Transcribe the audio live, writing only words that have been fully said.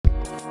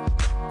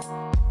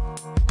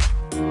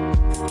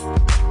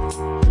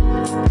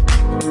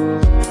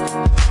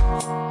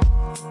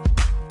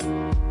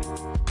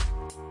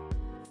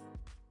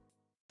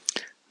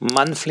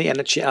Monthly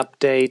Energy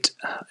Update,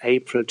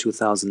 April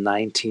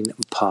 2019,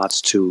 Part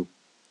 2.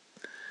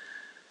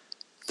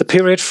 The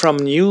period from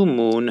new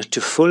moon to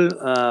full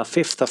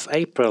 5th of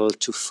April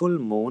to full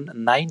moon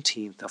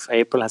 19th of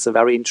April has a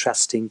very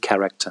interesting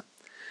character.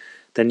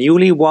 The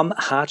newly won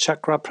heart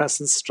chakra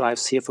presence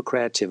drives here for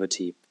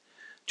creativity.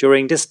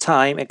 During this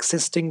time,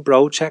 existing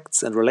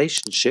projects and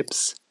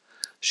relationships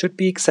should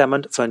be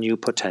examined for new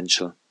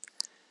potential.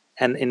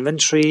 An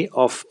inventory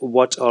of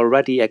what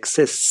already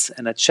exists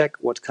and a check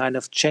what kind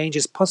of change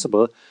is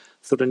possible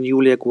through the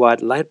newly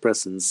acquired light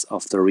presence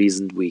of the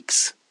recent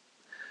weeks.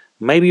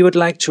 Maybe you would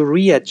like to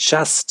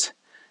readjust,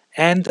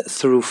 and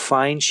through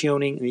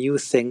fine-tuning new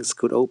things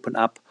could open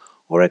up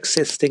or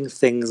existing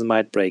things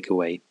might break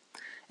away,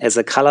 as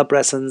a color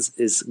presence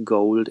is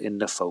gold in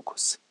the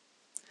focus.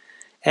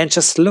 And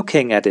just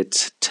looking at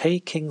it,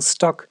 taking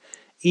stock,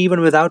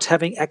 even without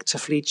having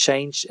actively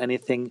changed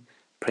anything,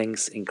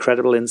 brings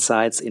incredible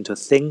insights into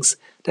things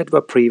that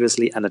were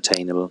previously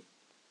unattainable.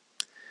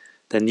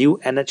 The new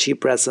energy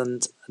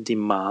present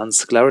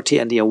demands clarity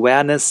and the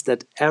awareness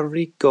that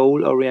every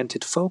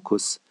goal-oriented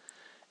focus,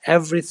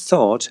 every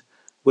thought,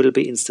 will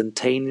be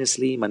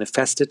instantaneously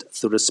manifested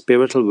through the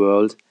spiritual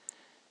world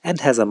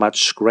and has a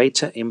much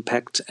greater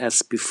impact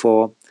as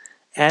before,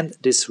 and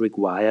this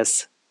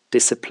requires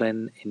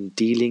discipline in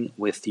dealing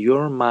with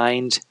your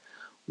mind,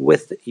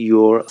 with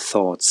your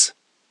thoughts.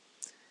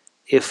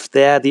 If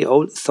there the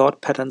old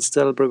thought pattern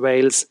still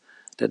prevails,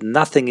 that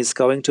nothing is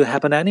going to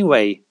happen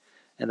anyway,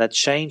 and that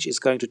change is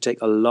going to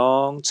take a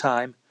long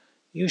time,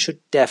 you should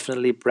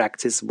definitely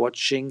practice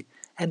watching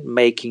and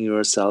making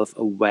yourself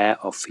aware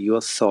of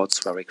your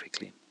thoughts very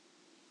quickly.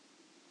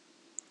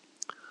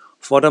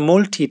 For the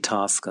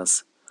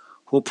multitaskers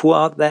who pour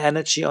out their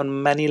energy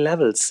on many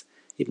levels,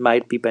 it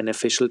might be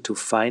beneficial to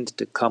find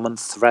the common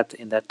thread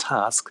in their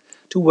task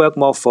to work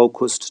more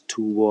focused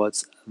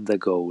towards the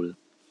goal.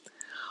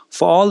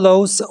 For all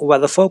those where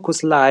the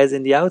focus lies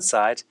in the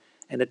outside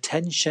and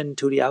attention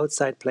to the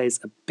outside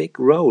plays a big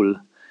role,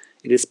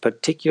 it is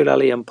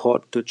particularly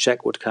important to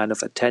check what kind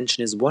of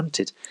attention is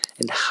wanted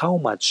and how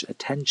much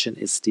attention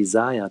is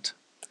desired,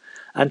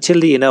 until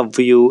the inner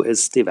view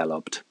is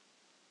developed.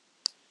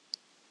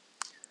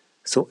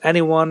 So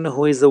anyone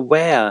who is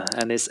aware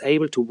and is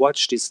able to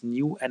watch this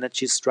new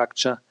energy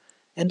structure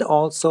and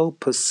also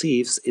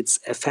perceives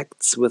its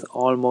effects will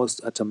almost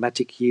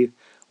automatically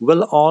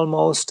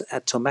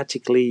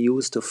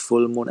use the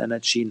full moon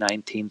energy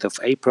 19th of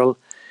April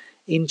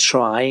in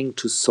trying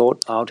to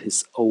sort out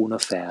his own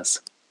affairs.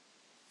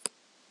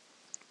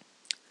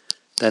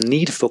 The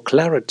need for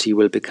clarity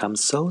will become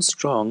so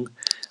strong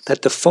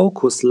that the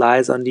focus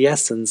lies on the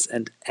essence,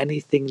 and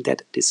anything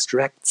that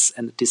distracts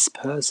and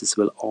disperses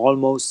will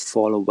almost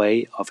fall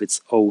away of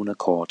its own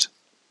accord.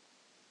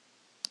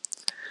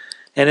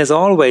 And as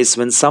always,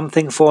 when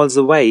something falls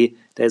away,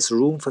 there's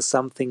room for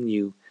something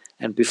new.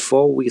 And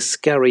before we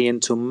scurry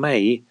into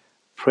May,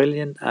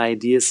 brilliant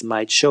ideas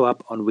might show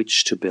up on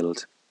which to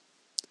build.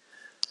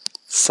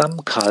 Some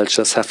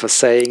cultures have a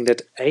saying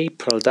that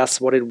April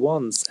does what it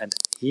wants, and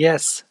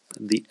yes,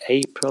 the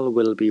April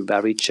will be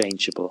very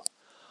changeable,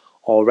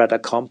 or rather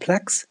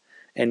complex,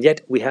 and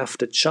yet we have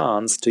the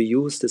chance to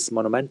use this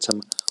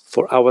momentum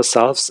for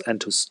ourselves and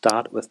to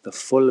start with the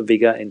full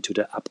vigor into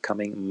the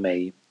upcoming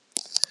May.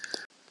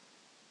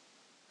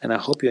 And I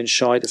hope you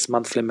enjoyed this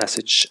monthly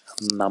message.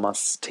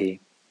 Namaste.